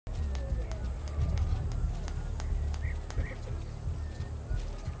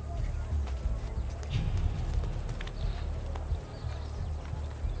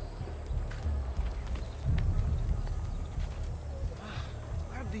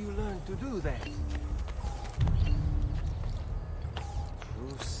you learn to do that?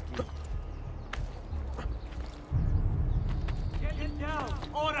 Ruski. Get down!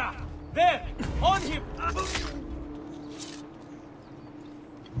 Ora! There! On him!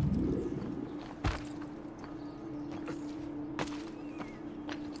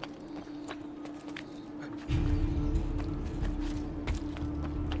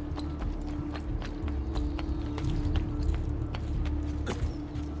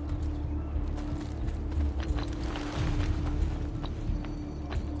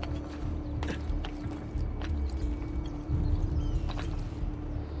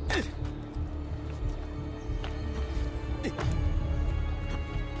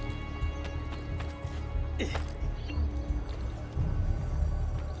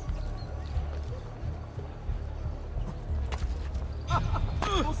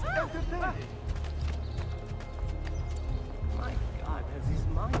 My God, has his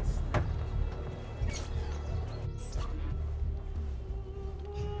mind snapped?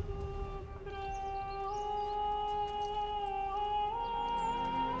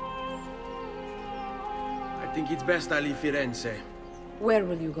 I think it's best I leave Firenze. Where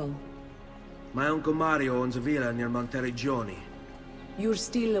will you go? My uncle Mario owns a villa near Monteriggioni. You're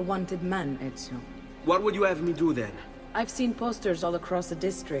still a wanted man, Ezio. What would you have me do then? I've seen posters all across the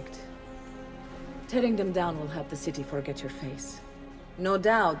district. Tearing them down will help the city forget your face. No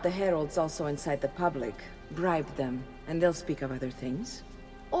doubt the heralds also incite the public. Bribe them, and they'll speak of other things.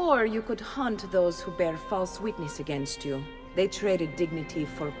 Or you could hunt those who bear false witness against you. They traded dignity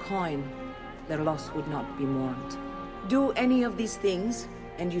for coin. Their loss would not be mourned. Do any of these things,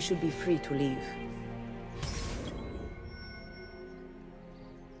 and you should be free to leave.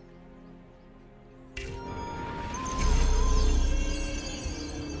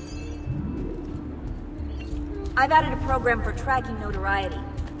 I've added a program for tracking notoriety.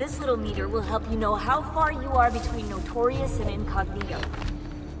 This little meter will help you know how far you are between notorious and incognito.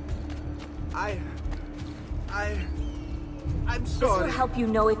 I'm This sorry. will help you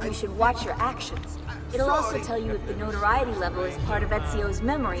know if you should watch your actions. It'll also tell you if the notoriety level is part of Ezio's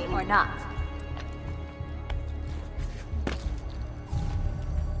memory or not.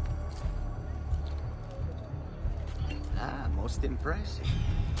 Ah, most impressive.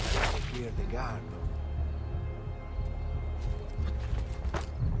 Here the guard.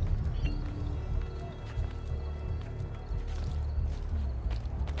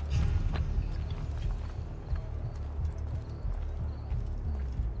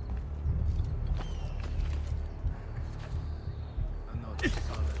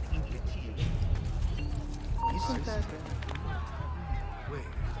 Isn't that... Wait.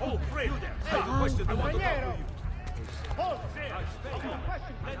 Oh, Fred! I have a question I want to talk to you. Hold!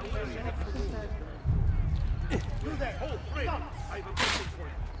 You there! Oh, Fred! I have a question for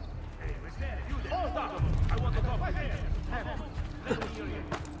you. Hey, you there! Stop! I want to talk to you. Let me hear you.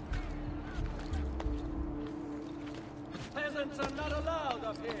 Peasants are not allowed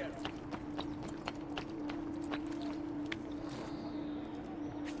up here.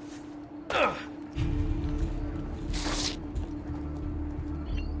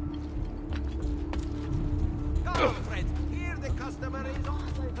 Come, friends. Here the customer is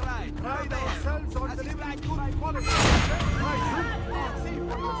also right. Pride ourselves on delivering good quality. See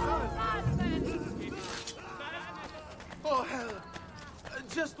for yourselves. Oh, hell.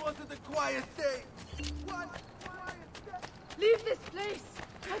 I just wanted a quiet day. One quiet day. Leave this place!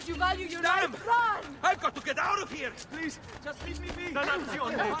 As you value your Damn! life, run! I've got to get out of here! Please, just leave me be!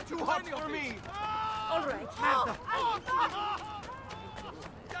 Dannazione! Too hot for me! All right.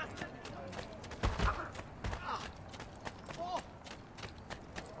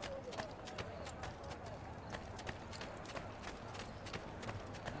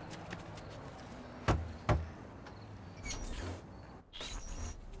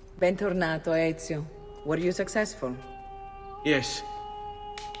 Bentornato, Ezio. Were you successful? Yes.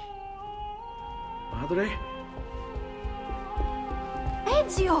 Madre?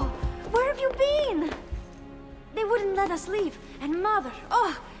 Ezio! Where have you been? They wouldn't let us leave. And Mother,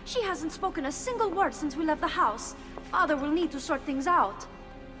 oh, she hasn't spoken a single word since we left the house. Father will need to sort things out.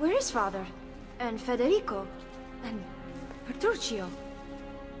 Where is Father? And Federico? And Petruccio?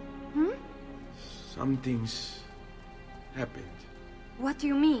 Hmm? Something's happened. What do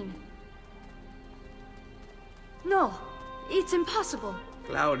you mean? No, it's impossible.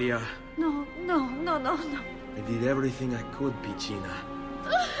 Claudia, No. I did everything I could, Piccina.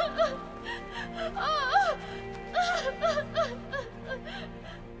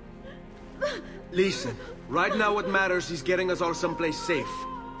 Listen, right now what matters is getting us all someplace safe.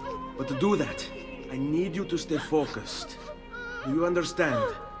 But to do that, I need you to stay focused. Do you understand?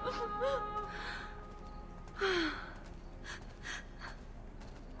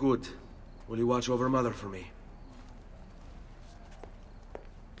 Good. Will you watch over Mother for me?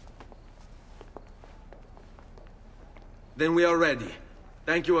 Then we are ready.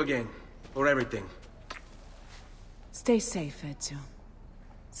 Thank you again for everything. Stay safe, Ezio.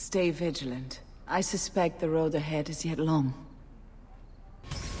 Stay vigilant. I suspect the road ahead is yet long.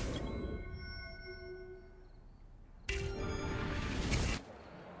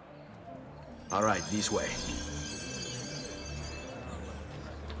 All right, this way.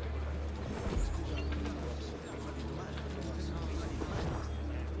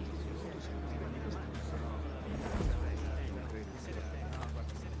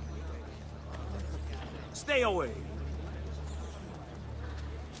 Stay away.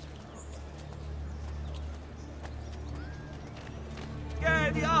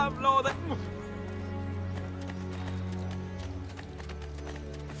 Che diavolo!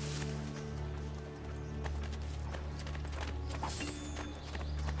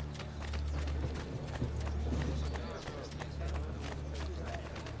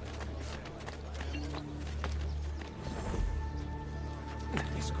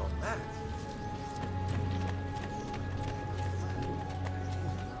 He's gone mad.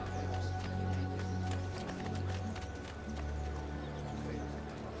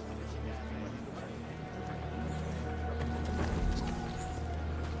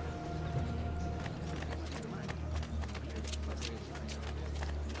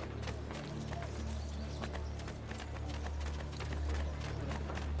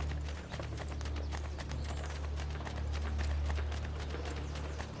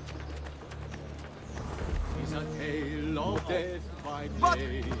 A tale of death by But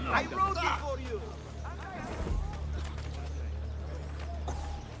day. I wrote it for you.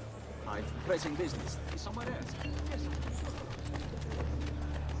 I'm pressing business. Somewhere else. Yes.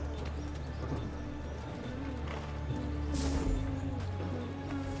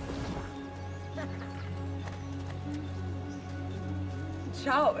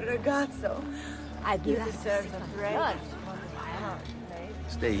 Ciao, ragazzo. You deserve a break.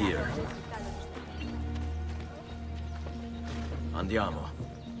 Stay here. Andiamo.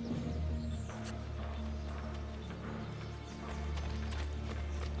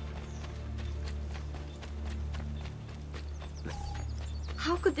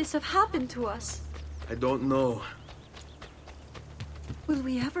 How could this have happened to us? I don't know. Will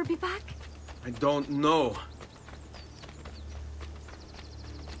we ever be back? I don't know.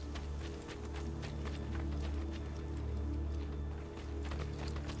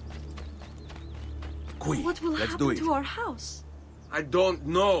 Qui, What will let's do happen it. to our house? I don't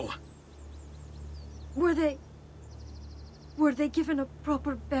know. Were they given a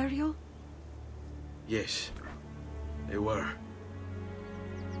proper burial? Yes, they were.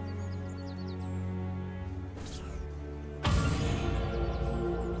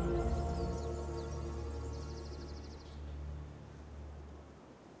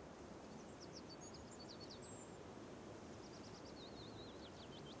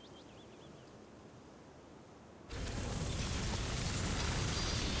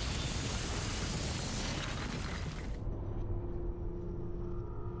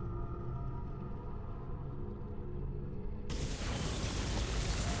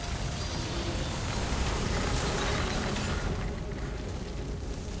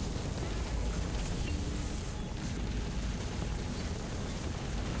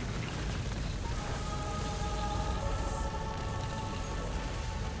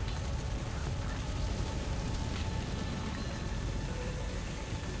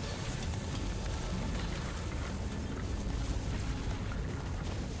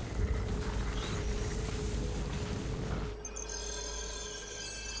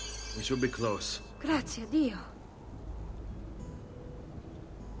 We should be close. Grazie a Dio.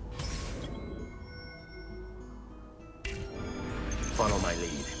 Follow my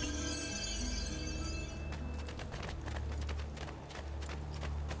lead.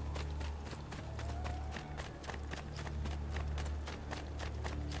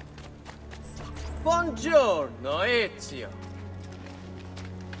 Buongiorno, Ezio.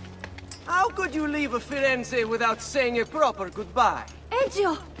 How could you leave Firenze without saying a proper goodbye?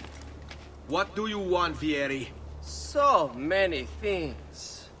 Ezio! What do you want, Vieri? So many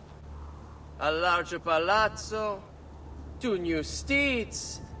things. A larger palazzo, 2 new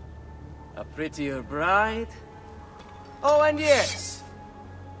steeds, a prettier bride. Oh, and yes,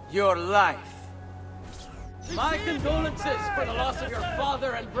 your life. My condolences for the loss of your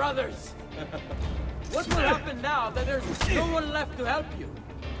father and brothers. What will happen now that there's no one left to help you?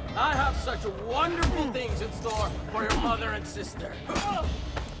 I have such wonderful things in store for your mother and sister.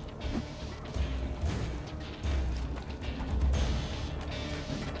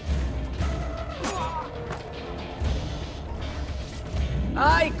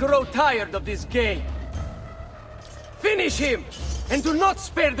 I grow tired of this game. Finish him, and do not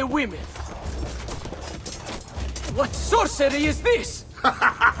spare the women. What sorcery is this?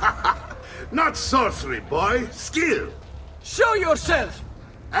 Not sorcery, boy. Skill. Show yourself!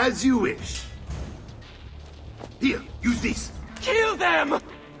 As you wish. Here, use this. Kill them!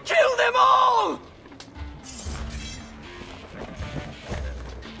 Kill them all!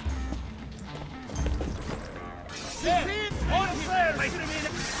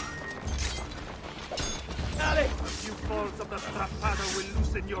 A few falls of the strappado will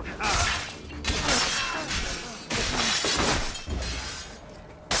loosen your car.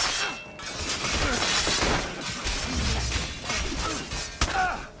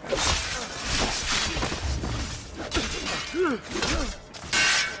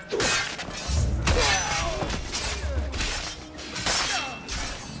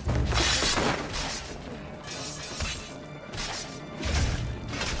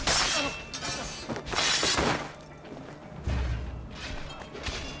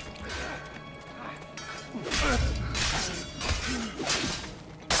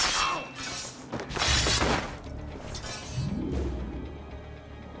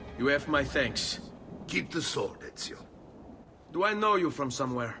 You have my thanks. Keep the sword, Ezio. Do I know you from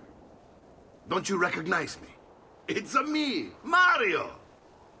somewhere? Don't you recognize me? It's me, Mario!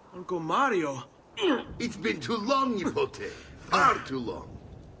 Uncle Mario? It's been too long, Nipote. Far too long.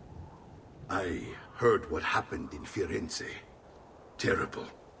 I heard what happened in Firenze. Terrible.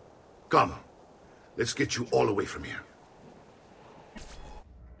 Come, let's get you all away from here.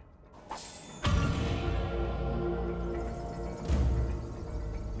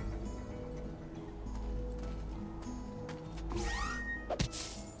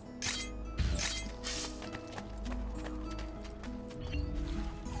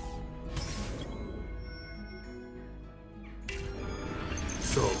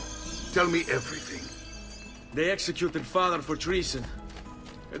 So, tell me everything. They executed Father for treason.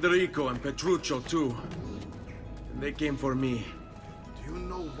 Federico and Petruccio, too. And they came for me. Do you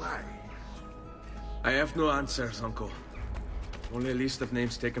know why? I have no answers, Uncle. Only a list of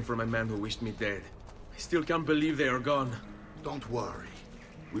names taken from a man who wished me dead. I still can't believe they are gone. Don't worry.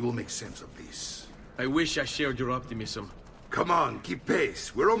 We will make sense of this. I wish I shared your optimism. Come on, keep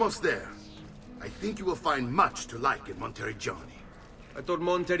pace. We're almost there. I think you will find much to like in Monteriggioni. I thought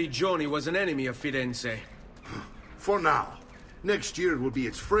Monteriggioni was an enemy of Firenze. For now. Next year it will be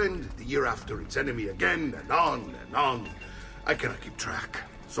its friend, the year after its enemy again, and on and on. I cannot keep track,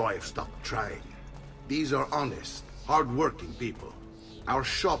 so I have stopped trying. These are honest, hard-working people. Our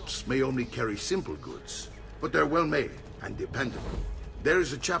shops may only carry simple goods, but they're well-made and dependable. There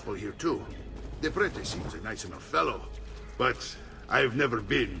is a chapel here, too. The prete seems a nice enough fellow, but I have never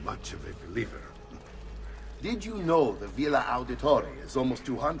been much of a believer. Did you know the Villa Auditore is almost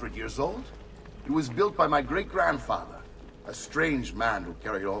 200 years old? It was built by my great-grandfather, a strange man who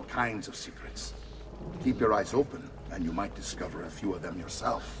carried all kinds of secrets. Keep your eyes open, and you might discover a few of them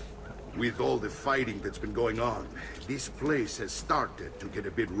yourself. With all the fighting that's been going on, this place has started to get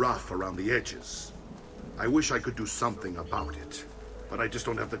a bit rough around the edges. I wish I could do something about it, but I just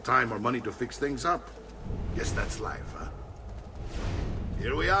don't have the time or money to fix things up. Guess that's life, huh?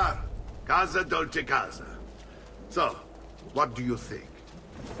 Here we are. Casa Dolce Casa. So, what do you think?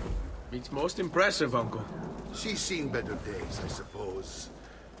 It's most impressive, Uncle. She's seen better days, I suppose.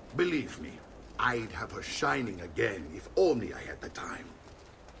 Believe me, I'd have her shining again if only I had the time.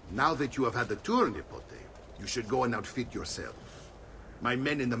 Now that you have had the tour, Nipote, you should go and outfit yourself. My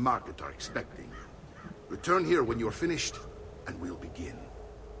men in the market are expecting you. Return here when you're finished, and we'll begin.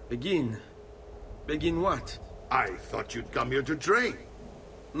 Begin? Begin what? I thought you'd come here to train.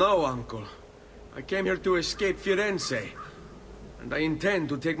 No, Uncle. I came here to escape Firenze. And I intend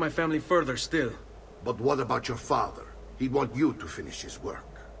to take my family further still. But what about your father? He'd want you to finish his work.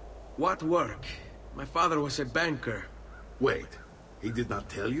 What work? My father was a banker. Wait, he did not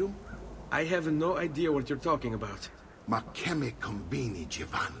tell you? I have no idea what you're talking about. Ma che me combini,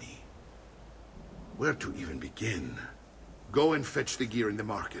 Giovanni? Where to even begin? Go and fetch the gear in the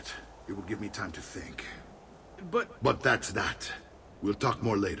market. It will give me time to think. But that's that. We'll talk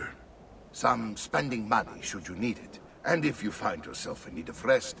more later. Some spending money should you need it. And if you find yourself in need of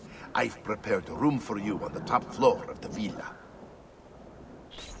rest, I've prepared a room for you on the top floor of the villa.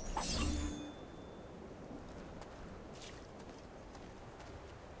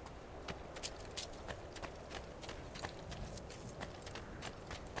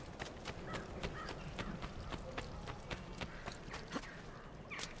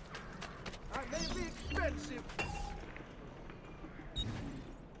 That may be expensive.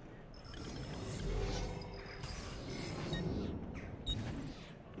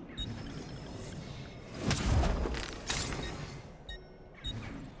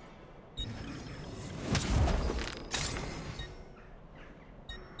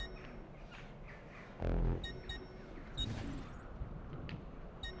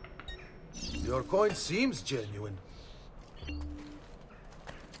 Your coin seems genuine.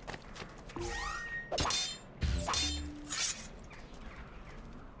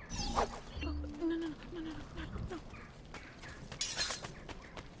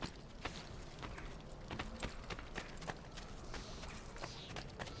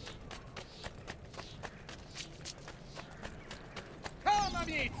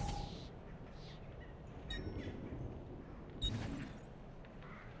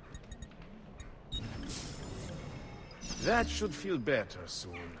 That should feel better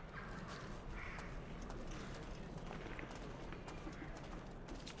soon.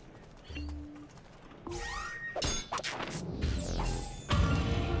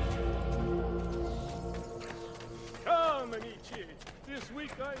 Come, amici. This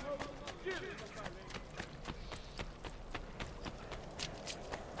week I know the skill.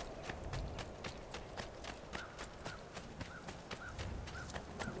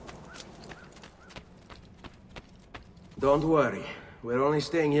 Don't worry. We're only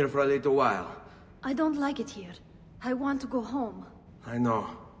staying here for a little while. I don't like it here. I want to go home. I know.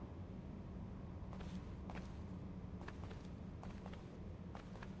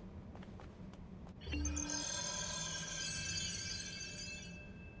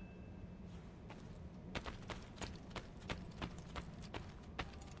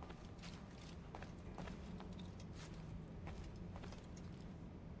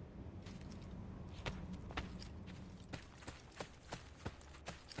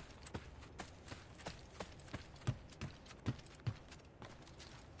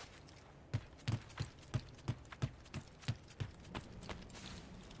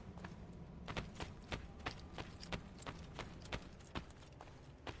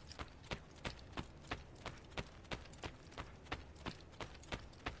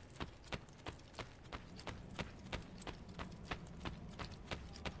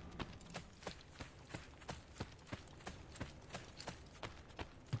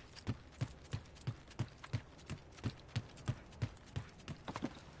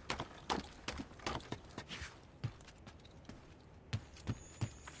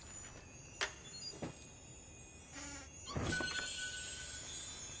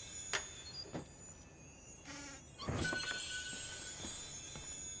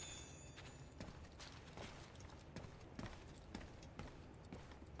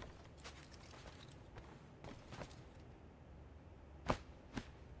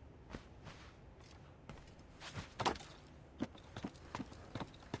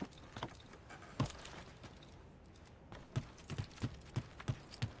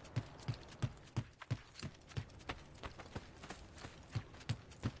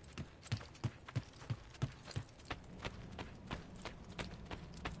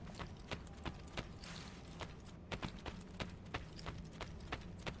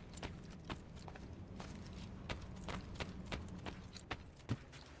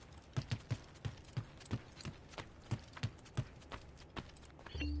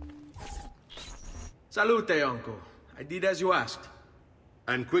 Salute, uncle. I did as you asked.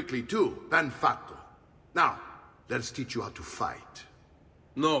 And quickly too, ben fatto. Now, let's teach you how to fight.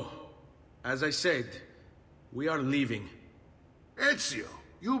 No. As I said, we are leaving. Ezio,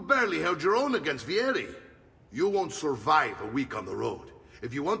 you barely held your own against Vieri. You won't survive a week on the road.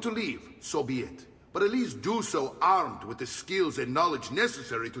 If you want to leave, so be it. But at least do so armed with the skills and knowledge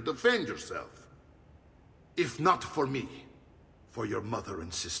necessary to defend yourself. If not for me, for your mother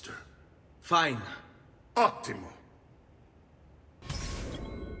and sister. Fine. Ottimo.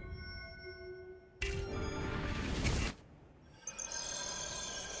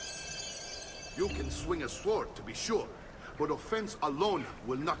 You can swing a sword, to be sure, but offense alone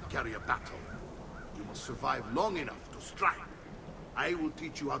will not carry a battle. You must survive long enough to strike. I will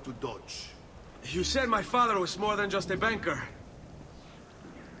teach you how to dodge. You said my father was more than just a banker.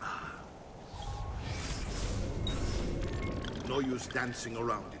 No use dancing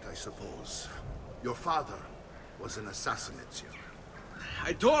around it, I suppose. Your father was an assassin, Ezio.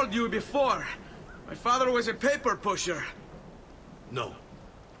 I told you before. My father was a paper pusher. No.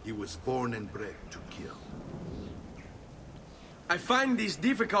 He was born and bred to kill. I find this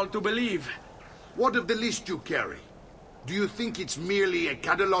difficult to believe. What of the list you carry? Do you think it's merely a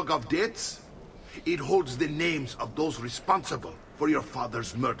catalog of debts? It holds the names of those responsible for your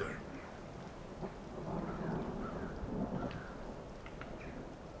father's murder.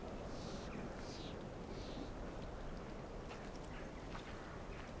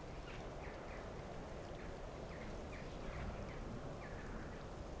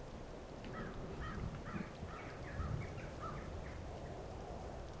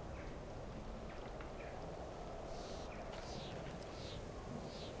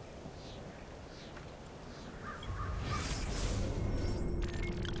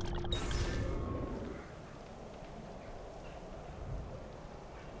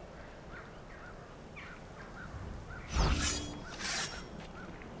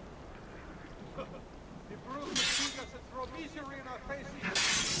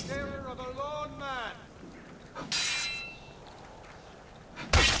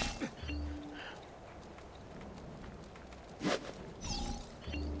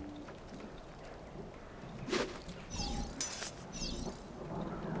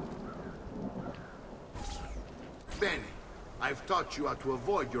 I've taught you how to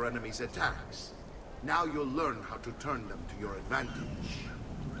avoid your enemy's attacks. Now you'll learn how to turn them to your advantage.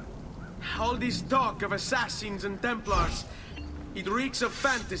 All this talk of assassins and Templars, it reeks of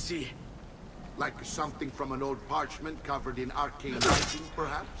fantasy. Like something from an old parchment covered in arcane writing,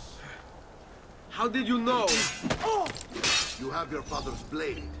 perhaps? How did you know? You have your father's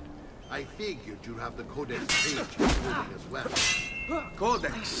blade. I figured you'd have the Codex page included as well.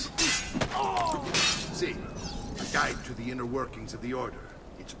 Codex? See, a guide to the inner workings of the Order.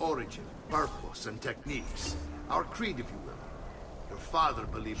 Its origin, purpose, and techniques. Our creed, if you will. Your father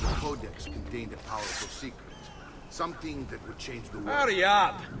believed the Codex contained a powerful secret. Something that would change the world. Hurry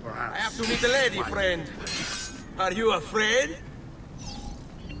up! Perhaps. I have to meet the lady, friend. Are you afraid?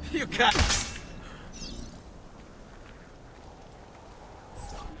 You can't...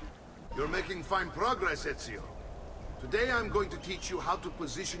 You're making fine progress, Ezio. Today I'm going to teach you how to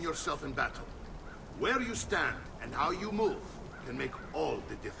position yourself in battle. Where you stand and how you move can make all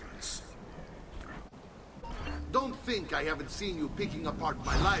the difference. Don't think I haven't seen you picking apart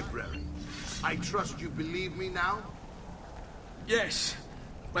my library. I trust you believe me now? Yes.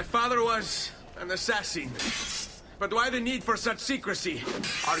 My father was an assassin. But why the need for such secrecy?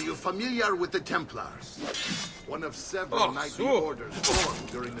 Are you familiar with the Templars? One of several knightly orders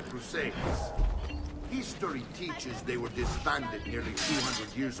formed during the Crusades. History teaches they were disbanded nearly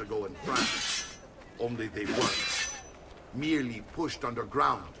 200 years ago in France. Only they weren't. Merely pushed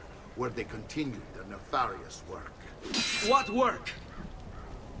underground, where they continued their nefarious work. What work?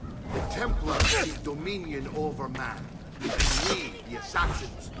 The Templars seek dominion over man. And we, the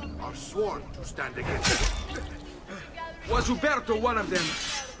assassins, are sworn to stand against them. Was Uberto one of them?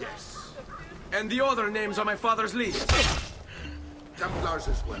 Yes. And the other names on my father's list? Templars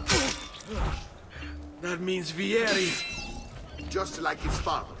as well. That means Vieri. Just like his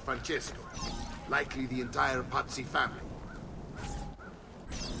father, Francesco. Likely the entire Pazzi family.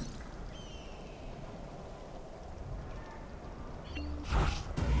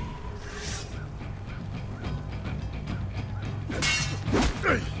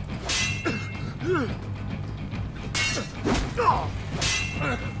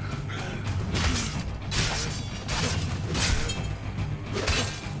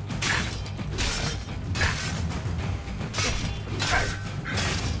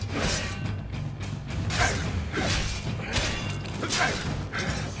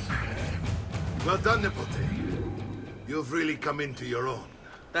 Well done, Nipote. You've really come into your own.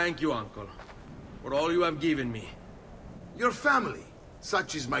 Thank you, Uncle, for all you have given me. Your family.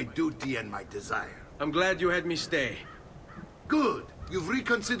 Such is my duty and my desire. I'm glad you had me stay. Good. You've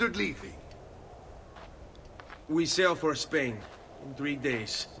reconsidered leaving. We sail for Spain in 3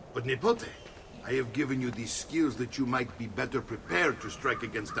 days. But Nipote, I have given you these skills that you might be better prepared to strike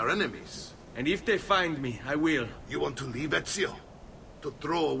against our enemies. And if they find me, I will. You want to leave, Ezio? To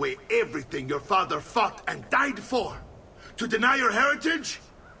throw away everything your father fought and died for? To deny your heritage?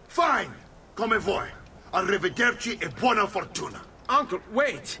 Fine. Come vuoi. Arrivederci e buona fortuna. Uncle,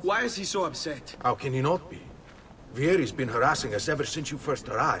 wait! Why is he so upset? How can he not be? Vieri's been harassing us ever since you first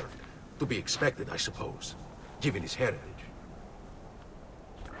arrived. To be expected, I suppose, given his heritage.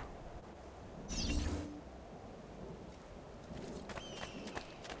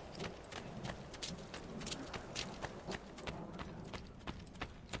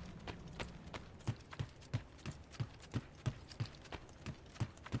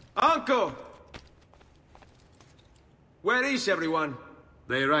 Uncle! Where is everyone?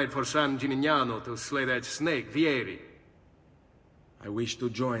 They ride for San Gimignano to slay that snake, Vieri. I wish to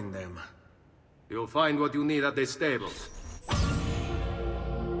join them. You'll find what you need at the stables.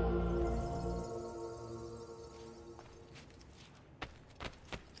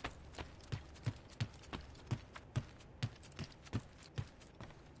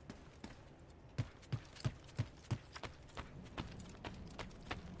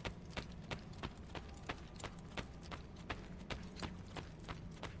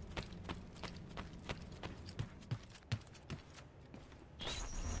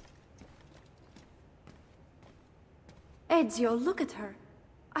 Ezio, look at her.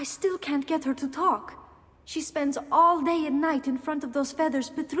 I still can't get her to talk. She spends all day and night in front of those feathers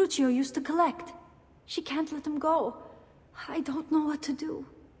Petruchio used to collect. She can't let them go. I don't know what to do.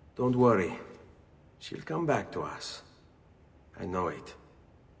 Don't worry. She'll come back to us. I know it.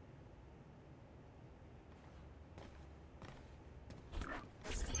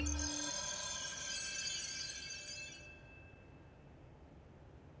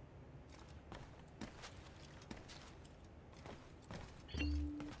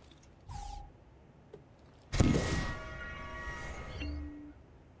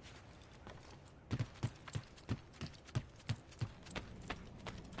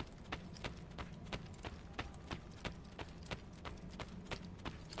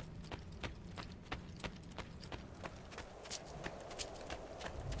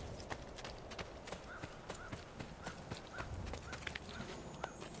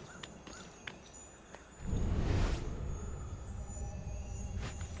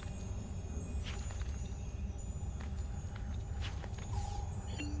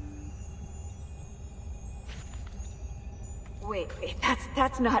 Wait,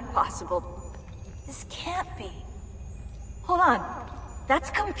 that's not possible. This can't be. Hold on. That's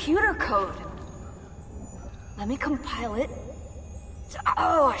computer code. Let me compile it.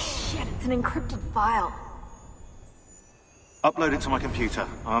 Oh, shit, it's an encrypted file. Upload it to my computer.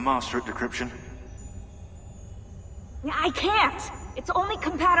 I'm a master at decryption. I can't! It's only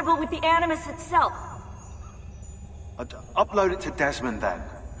compatible with the Animus itself. Upload it to Desmond, then.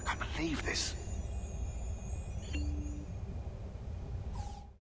 I can't believe this.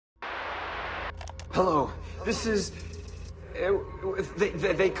 Hello, this is...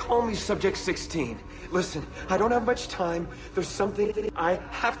 They call me Subject 16. Listen, I don't have much time. There's something I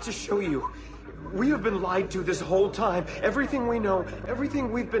have to show you. We have been lied to this whole time. Everything we know,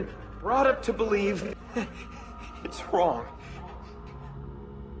 everything we've been brought up to believe, it's wrong.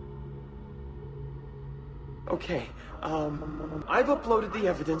 Okay, I've uploaded the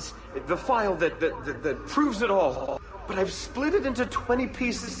evidence, the file that proves it all. But I've split it into 20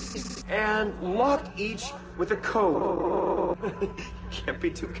 pieces and locked each with a code. Can't be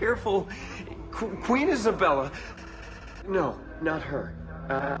too careful. Queen Isabella. No, not her.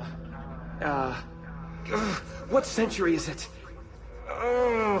 What century is it?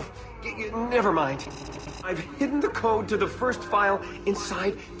 Never mind. I've hidden the code to the first file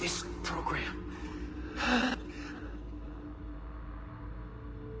inside this program.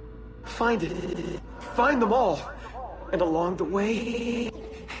 Find it. Find them all. And along the way,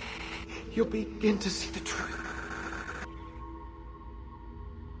 you'll begin to see the truth.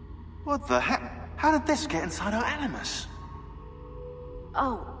 What the heck? How did this get inside our Animus?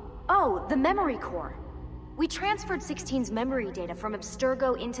 Oh, the memory core. We transferred 16's memory data from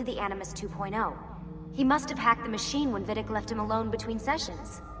Abstergo into the Animus 2.0. He must have hacked the machine when Vidic left him alone between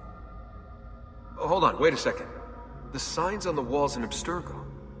sessions. Hold on, wait a second. The signs on the walls in Abstergo,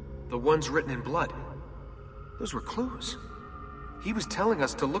 the ones written in blood, those were clues. He was telling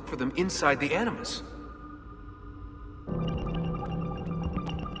us to look for them inside the Animus.